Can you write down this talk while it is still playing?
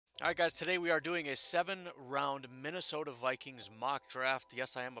All right, guys, today we are doing a 7-round Minnesota Vikings mock draft.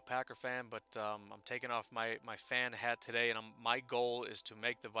 Yes, I am a Packer fan, but I'm taking off my fan hat today, and my goal is to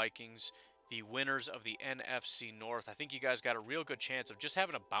make the Vikings the winners of the NFC North. I think you guys got a real good chance of just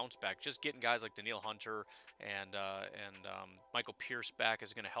having a bounce back. Just getting guys like Danielle Hunter and Michael Pierce back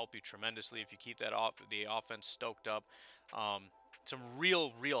is going to help you tremendously if you keep the offense stoked up. Some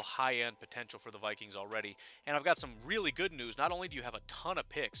real high-end potential for the Vikings already. And I've got some really good news. Not only do you have a ton of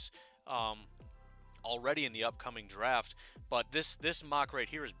picks already in the upcoming draft, but this mock right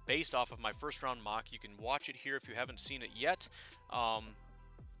here is based off of my first-round mock. You can watch it here if you haven't seen it yet.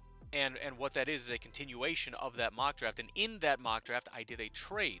 And what that is a continuation of that mock draft. And in that mock draft, I did a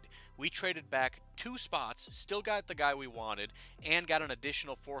trade. We traded back 2 spots, still got the guy we wanted, and got an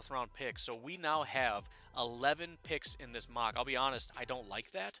additional 4th-round pick. So we now have 11 picks in this mock. I'll be honest, I don't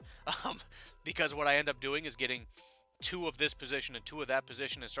like that because what I end up doing is getting 2 of this position and 2 of that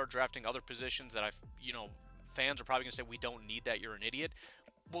position and start drafting other positions that fans are probably going to say, we don't need that, you're an idiot.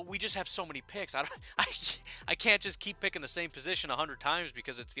 Well, we just have so many picks. I can't just keep picking the same position 100 times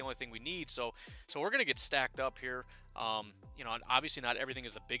because it's the only thing we need. So we're going to get stacked up here. Obviously not everything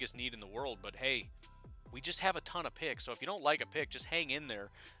is the biggest need in the world, but hey, we just have a ton of picks. So if you don't like a pick, just hang in there.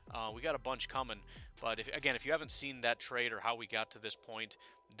 We got a bunch coming. But if you haven't seen that trade or how we got to this point,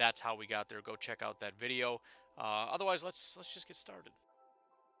 that's how we got there. Go check out that video. Otherwise, let's just get started.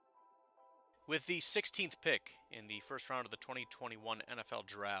 With the 16th pick in the first round of the 2021 NFL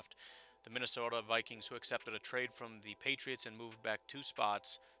Draft, the Minnesota Vikings, who accepted a trade from the Patriots and moved back 2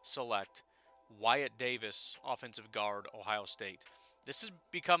 spots, select Wyatt Davis, offensive guard, Ohio State. This is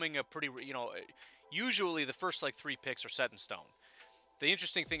becoming a pretty, usually the first 3 picks are set in stone. The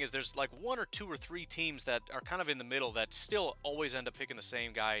interesting thing is there's 1 or 2 or 3 teams that are kind of in the middle that still always end up picking the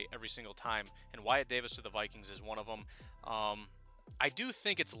same guy every single time, and Wyatt Davis to the Vikings is one of them. I do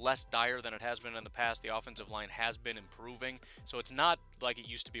think it's less dire than it has been in the past. The offensive line has been improving, so it's not like it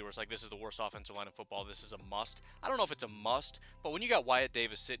used to be where it's like, this is the worst offensive line in football, this is a must. I don't know if it's a must, but when you got Wyatt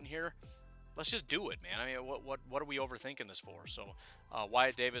Davis sitting here, let's just do it, man. I mean, what are we overthinking this for? So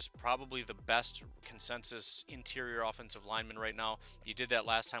Wyatt Davis, probably the best consensus interior offensive lineman right now. You did that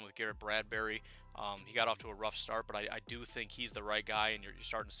last time with Garrett Bradbury. He got off to a rough start, but I do think he's the right guy, and you're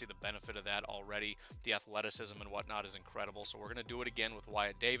starting to see the benefit of that already. The athleticism and whatnot is incredible. So we're going to do it again with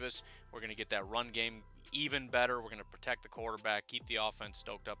Wyatt Davis. We're going to get that run game even better. We're going to protect the quarterback, keep the offense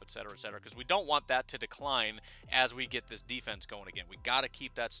stoked up, etc., because we don't want that to decline as we get this defense going again. We got to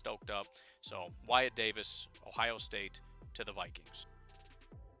keep that stoked up. So Wyatt Davis, Ohio State, to the Vikings.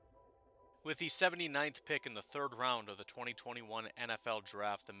 With the 79th pick in the 3rd round of the 2021 NFL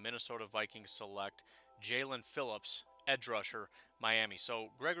Draft, the Minnesota Vikings select Jaelan Phillips, edge rusher, Miami. So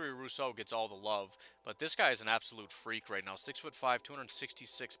Gregory Rousseau gets all the love, but this guy is an absolute freak right now. 6'5",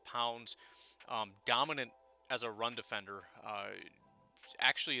 266 pounds, dominant as a run defender.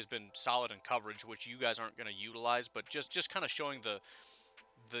 Actually has been solid in coverage, which you guys aren't going to utilize, but just kind of showing the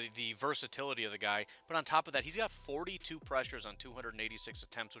versatility of the guy. But on top of that, he's got 42 pressures on 286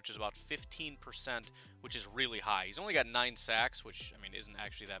 attempts, which is about 15%, which is really high. He's only got 9 sacks, which, I mean, isn't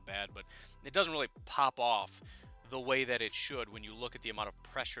actually that bad, but it doesn't really pop off the way that it should when you look at the amount of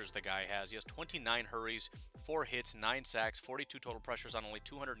pressures the guy has. He has 29 hurries, 4 hits, 9 sacks, 42 total pressures on only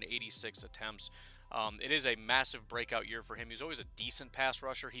 286 attempts. It is a massive breakout year for him. He's always a decent pass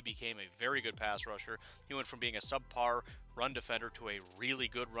rusher. He became a very good pass rusher. He went from being a subpar run defender to a really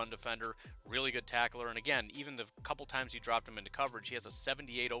good run defender, really good tackler. And again, even the couple times he dropped him into coverage, he has a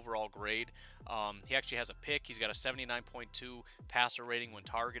 78 overall grade. He actually has a pick. He's got a 79.2 passer rating when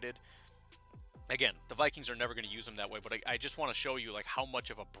targeted. Again, the Vikings are never going to use him that way, but I just want to show you how much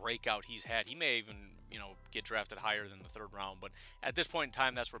of a breakout he's had. He may even, get drafted higher than the 3rd round, but at this point in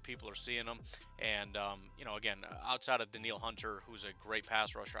time, that's where people are seeing him. And, again, outside of Danielle Hunter, who's a great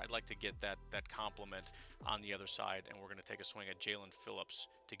pass rusher, I'd like to get that compliment on the other side, and we're going to take a swing at Jaelan Phillips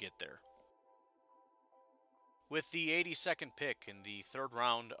to get there. With the 82nd pick in the 3rd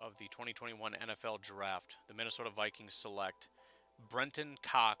round of the 2021 NFL Draft, the Minnesota Vikings select Brenton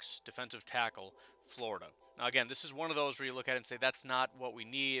Cox, defensive tackle, Florida. Now, again, this is one of those where you look at it and say, that's not what we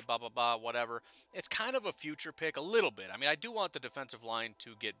need, blah, blah, blah, whatever. It's kind of a future pick, a little bit. I mean, I do want the defensive line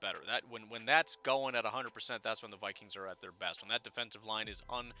to get better. That when that's going at 100%, that's when the Vikings are at their best, when that defensive line is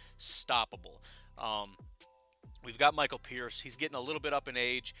unstoppable. We've got Michael Pierce. He's getting a little bit up in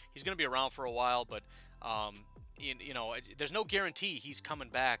age. He's going to be around for a while, but there's no guarantee he's coming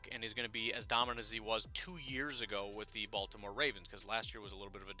back and is going to be as dominant as he was 2 years ago with the Baltimore Ravens, because last year was a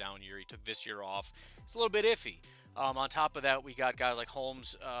little bit of a down year. He took this year off. It's a little bit iffy. On top of that, we got guys like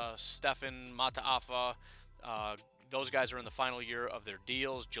Holmes, Stefan Mataafa, those guys are in the final year of their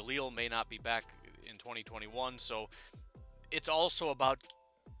deals. Jaelan may not be back in 2021, so it's also about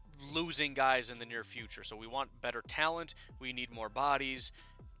losing guys in the near future. So we want better talent. We need more bodies.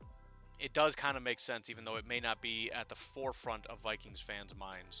 It does kind of make sense, even though it may not be at the forefront of Vikings fans'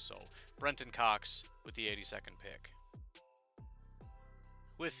 minds. So Brenton Cox with the 82nd pick.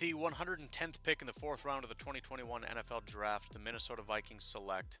 With the 110th pick in the 4th round of the 2021 NFL Draft, the Minnesota Vikings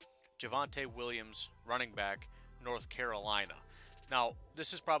select Javonte Williams, running back, North Carolina. Now,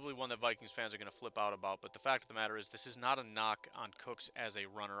 this is probably one that Vikings fans are going to flip out about, but the fact of the matter is this is not a knock on Cooks as a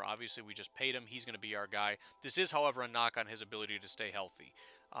runner. Obviously, we just paid him. He's going to be our guy. This is, however, a knock on his ability to stay healthy.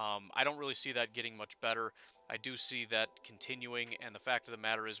 I don't really see that getting much better. I do see that continuing, and the fact of the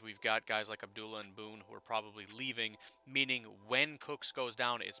matter is we've got guys like Abdullah and Boone who are probably leaving, meaning when Cooks goes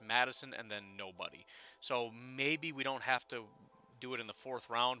down, it's Madison and then nobody. So maybe we don't have to do it in the 4th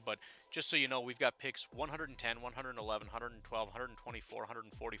round, but just so you know, we've got picks 110, 111, 112, 124,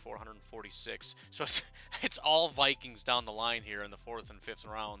 144, 146. So it's all Vikings down the line here in the 4th and 5th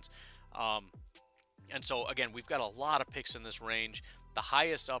rounds. And so, again, we've got a lot of picks in this range. The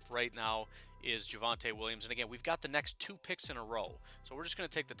highest up right now is Javonte Williams. And, again, we've got the next 2 picks in a row. So we're just going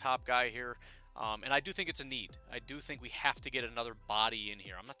to take the top guy here. And I do think it's a need. I do think we have to get another body in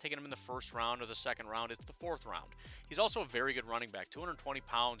here. I'm not taking him in the 1st round or the 2nd round. It's the 4th round. He's also a very good running back, 220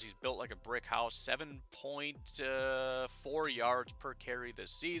 pounds. He's built like a brick house, 7.4 yards per carry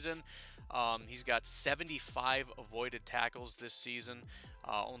this season. He's got 75 avoided tackles this season.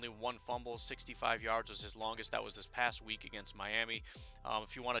 Only 1 fumble, 65 yards was his longest. That was this past week against Miami.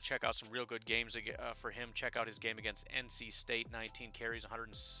 If you want to check out some real good games for him, check out his game against NC State. 19 carries,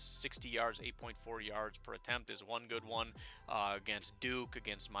 160 yards, 8.4 yards per attempt is one good one. Against Duke,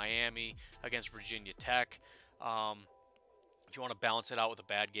 against Miami, against Virginia Tech. If you want to balance it out with a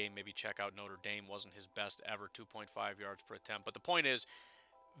bad game, maybe check out Notre Dame. Wasn't his best ever, 2.5 yards per attempt. But the point is,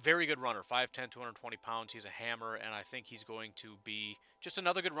 very good runner, 5'10", 220 pounds. He's a hammer, and I think he's going to be just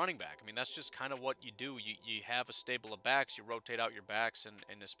another good running back. I mean, that's just kind of what you do. You have a stable of backs, you rotate out your backs, and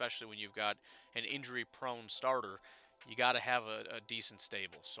especially when you've got an injury-prone starter, you got to have a decent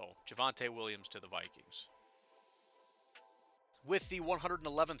stable. So, Javonte Williams to the Vikings. With the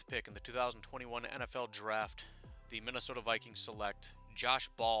 111th pick in the 2021 NFL Draft, the Minnesota Vikings select Josh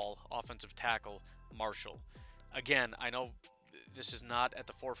Ball, offensive tackle, Marshall. Again, I know this is not at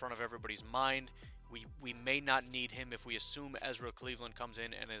the forefront of everybody's mind. We may not need him if we assume Ezra Cleveland comes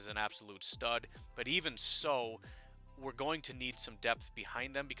in and is an absolute stud. But even so, we're going to need some depth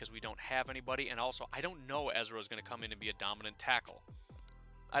behind them because we don't have anybody. And also, I don't know Ezra is going to come in and be a dominant tackle.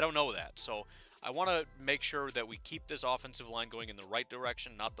 I don't know that. So I want to make sure that we keep this offensive line going in the right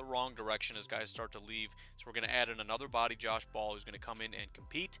direction, not the wrong direction as guys start to leave. So we're going to add in another body, Josh Ball, who's going to come in and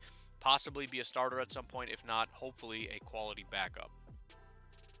compete. Possibly be a starter at some point, if not, hopefully a quality backup.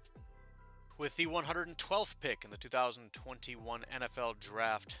 With the 112th pick in the 2021 NFL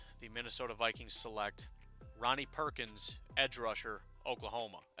Draft, the Minnesota Vikings select Ronnie Perkins, edge rusher,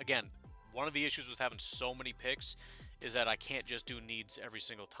 Oklahoma. Again, one of the issues with having so many picks is that I can't just do needs every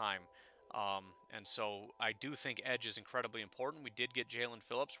single time. And so I do think edge is incredibly important. We did get Jaelan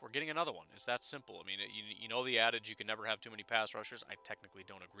Phillips. We're getting another one. It's that simple. I mean, you know the adage, you can never have too many pass rushers. I technically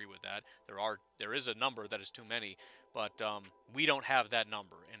don't agree with that. There is a number that is too many, but we don't have that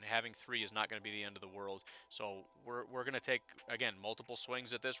number, and having 3 is not going to be the end of the world. So we're going to take, again, multiple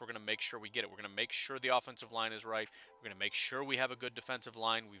swings at this. We're going to make sure we get it. We're going to make sure the offensive line is right. We're going to make sure we have a good defensive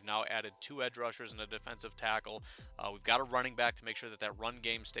line. We've now added 2 edge rushers and a defensive tackle. We've got a running back to make sure that run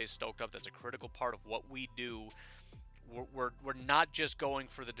game stays stoked up. That's a critical part of what we do. We're not just going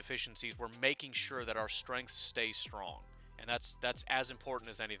for the deficiencies. We're making sure that our strengths stay strong, and that's as important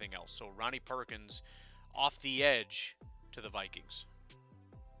as anything else. So Ronnie Perkins off the edge to the Vikings.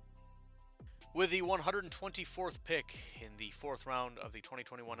 With the 124th pick in the 4th round of the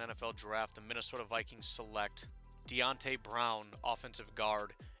 2021 NFL Draft, the Minnesota Vikings select Deonte Brown, offensive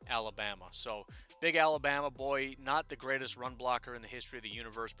guard, Alabama. So big Alabama boy, not the greatest run blocker in the history of the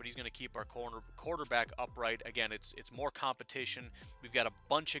universe, but he's going to keep our quarterback upright. Again, it's more competition. We've got a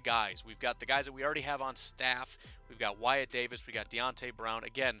bunch of guys. We've got the guys that we already have on staff. We've got Wyatt Davis. We got Deonte Brown.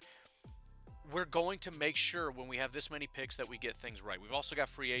 Again, we're going to make sure when we have this many picks that we get things right. We've also got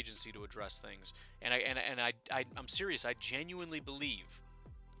free agency to address things. And I'm serious. I genuinely believe,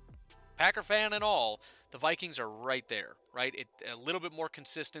 Packer fan and all, the Vikings are right there, right? A little bit more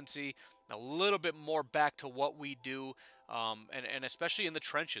consistency, a little bit more back to what we do, and especially in the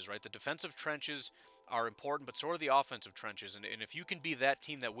trenches, right? The defensive trenches are important, but so are the offensive trenches. And if you can be that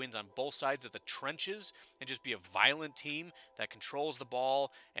team that wins on both sides of the trenches and just be a violent team that controls the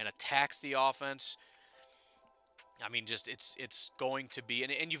ball and attacks the offense, I mean, just it's going to be,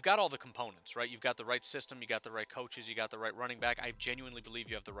 and you've got all the components, right? You've got the right system, you got the right coaches, you got the right running back. I genuinely believe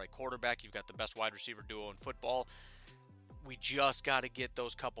you have the right quarterback. You've got the best wide receiver duo in football. We just got to get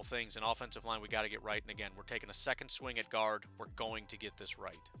those couple things. And offensive line, we got to get right. And again, we're taking a second swing at guard. We're going to get this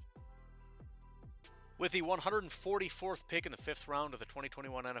right. With the 144th pick in the 5th round of the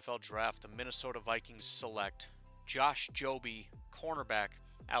 2021 NFL Draft, the Minnesota Vikings select Josh Jobe, cornerback,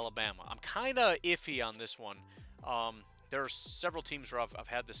 Alabama. I'm kind of iffy on this one. There are several teams where I've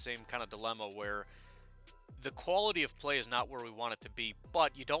had the same kind of dilemma where the quality of play is not where we want it to be,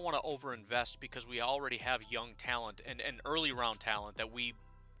 but you don't want to overinvest because we already have young talent and early round talent that we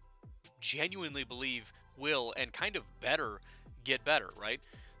genuinely believe will and kind of get better, right?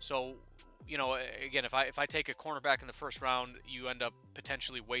 So, you know, again, if I take a cornerback in the 1st round, you end up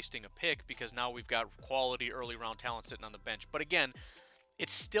potentially wasting a pick because now we've got quality early round talent sitting on the bench. But again,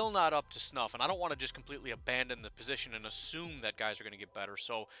 it's still not up to snuff, and I don't want to just completely abandon the position and assume that guys are going to get better.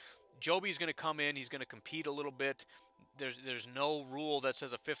 So Joby's going to come in. He's going to compete a little bit. There's no rule that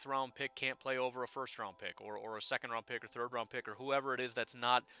says a 5th round pick can't play over a 1st round pick or a 2nd round pick or 3rd round pick or whoever it is that's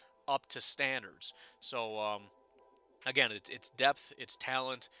not up to standards. So again, it's depth, it's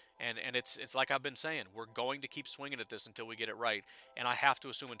talent, and it's like I've been saying, we're going to keep swinging at this until we get it right. And I have to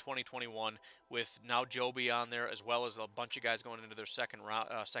assume in 2021, with now Jobe on there as well as a bunch of guys going into their second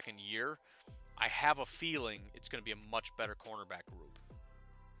year, I have a feeling it's going to be a much better cornerback group.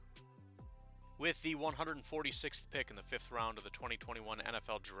 With the 146th pick in the 5th round of the 2021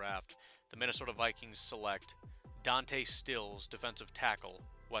 NFL Draft, the Minnesota Vikings select Dante Stills, defensive tackle,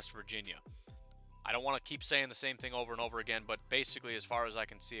 West Virginia. I don't want to keep saying the same thing over and over again, but basically, as far as I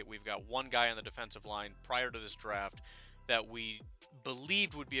can see it, we've got one guy on the defensive line prior to this draft that we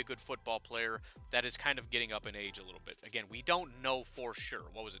believed would be a good football player that is kind of getting up in age a little bit. Again, we don't know for sure.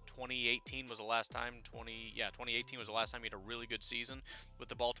 What was it, 2018 was the last time? 2018 was the last time he had a really good season with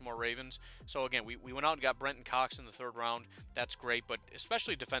the Baltimore Ravens. So again, we went out and got Brenton Cox in the 3rd round. That's great, but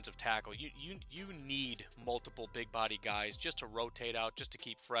especially defensive tackle, you need multiple big body guys just to rotate out, just to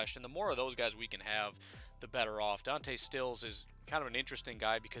keep fresh. And the more of those guys we can have, the better off. Dante Stills is kind of an interesting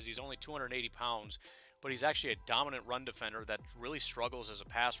guy because he's only 280 pounds, but he's actually a dominant run defender that really struggles as a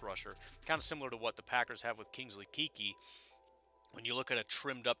pass rusher, kind of similar to what the Packers have with Kingsley Keke. When you look at a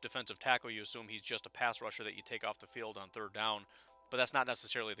trimmed-up defensive tackle, you assume he's just a pass rusher that you take off the field on 3rd down, but that's not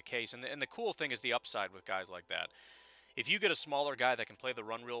necessarily the case. And the cool thing is the upside with guys like that. If you get a smaller guy that can play the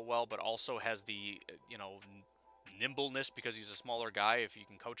run real well, but also has the, nimbleness because he's a smaller guy, if you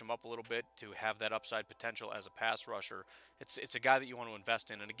can coach him up a little bit to have that upside potential as a pass rusher, it's a guy that you want to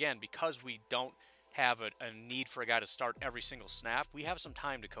invest in. And again, because we don't have a need for a guy to start every single snap, we have some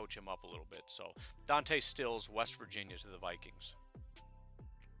time to coach him up a little bit. So Dante Stills, West Virginia, to the Vikings.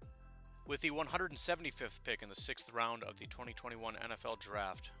 With the 175th pick in the 6th round of the 2021 NFL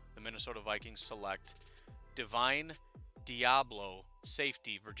Draft, the Minnesota Vikings select Divine Deablo,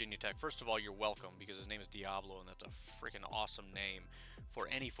 safety, Virginia Tech. First of all, you're welcome because his name is Deablo, and that's a freaking awesome name for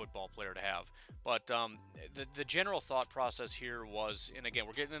any football player to have. But the general thought process here was, and again,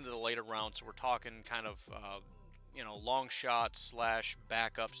 we're getting into the later rounds, so we're talking kind of, long shot /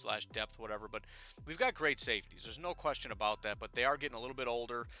 backup / depth, whatever. But we've got great safeties. There's no question about that, but they are getting a little bit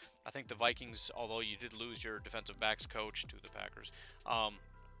older. I think the Vikings, although you did lose your defensive backs coach to the Packers,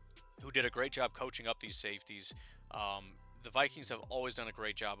 who did a great job coaching up these safeties, the Vikings have always done a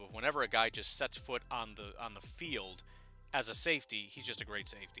great job of whenever a guy just sets foot on the field as a safety, he's just a great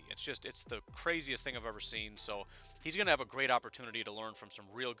safety. It's the craziest thing I've ever seen. So he's going to have a great opportunity to learn from some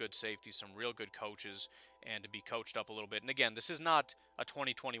real good safeties, some real good coaches, and to be coached up a little bit. And again, this is not a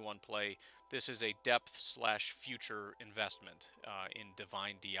 2021 play. This is a depth / future investment in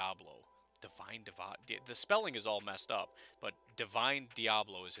Divine Deablo. The spelling is all messed up, but Divine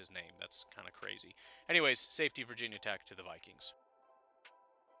Deablo is his name. That's kind of crazy. Anyways, safety, Virginia Tech, to the Vikings.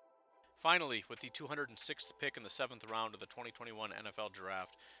 Finally, with the 206th pick in the 7th round of the 2021 NFL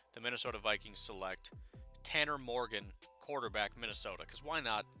Draft, the Minnesota Vikings select Tanner Morgan, quarterback, Minnesota. Because why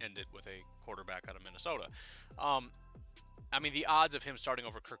not end it with a quarterback out of Minnesota? I mean, the odds of him starting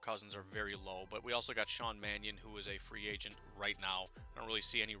over Kirk Cousins are very low, but we also got Sean Mannion, who is a free agent right now. I don't really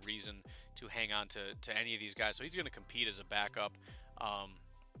see any reason to hang on to any of these guys, so he's going to compete as a backup.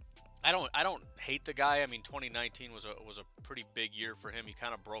 I don't hate the guy. I mean, 2019 was a pretty big year for him. He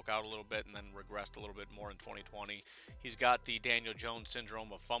kind of broke out a little bit and then regressed a little bit more in 2020. He's got the Daniel Jones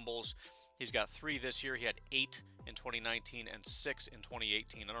syndrome of fumbles. He's got 3 this year. He had 8 in 2019 and 6 in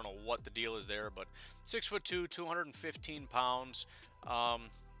 2018. I don't know what the deal is there, but 6'2", 215 pounds,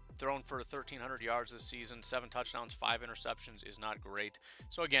 thrown for 1,300 yards this season, 7 touchdowns, 5 interceptions is not great.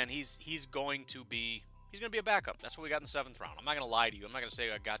 So again, he's going to be He's going to be a backup. That's what we got in the 7th round. I'm not going to lie to you. I'm not going to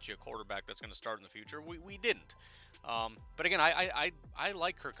say I got you a quarterback that's going to start in the future. We didn't. But again, I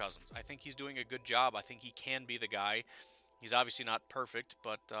like Kirk Cousins. I think he's doing a good job. I think he can be the guy. He's obviously not perfect,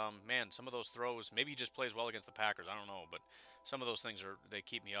 but man, some of those throws, maybe he just plays well against the Packers. I don't know, but some of those things they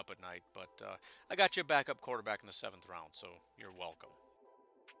keep me up at night. But I got you a backup quarterback in the 7th round, so you're welcome.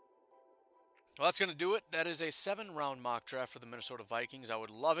 Well, that's going to do it. That is a 7-round mock draft for the Minnesota Vikings. I would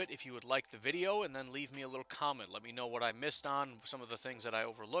love it if you would like the video and then leave me a little comment. Let me know what I missed on, some of the things that I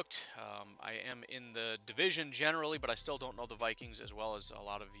overlooked. I am in the division generally, but I still don't know the Vikings as well as a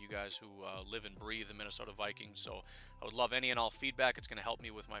lot of you guys who live and breathe the Minnesota Vikings. So I would love any and all feedback. It's going to help me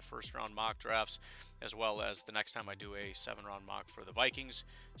with my 1st-round mock drafts as well as the next time I do a 7-round mock for the Vikings.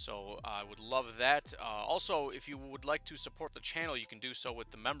 So I would love that. Also, if you would like to support the channel, you can do so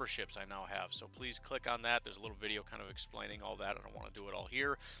with the memberships I now have. So please click on that. There's a little video kind of explaining all that. I don't want to do it all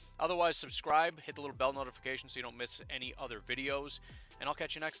here. Otherwise, subscribe, hit the little bell notification so you don't miss any other videos, and I'll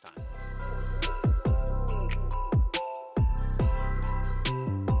catch you next time.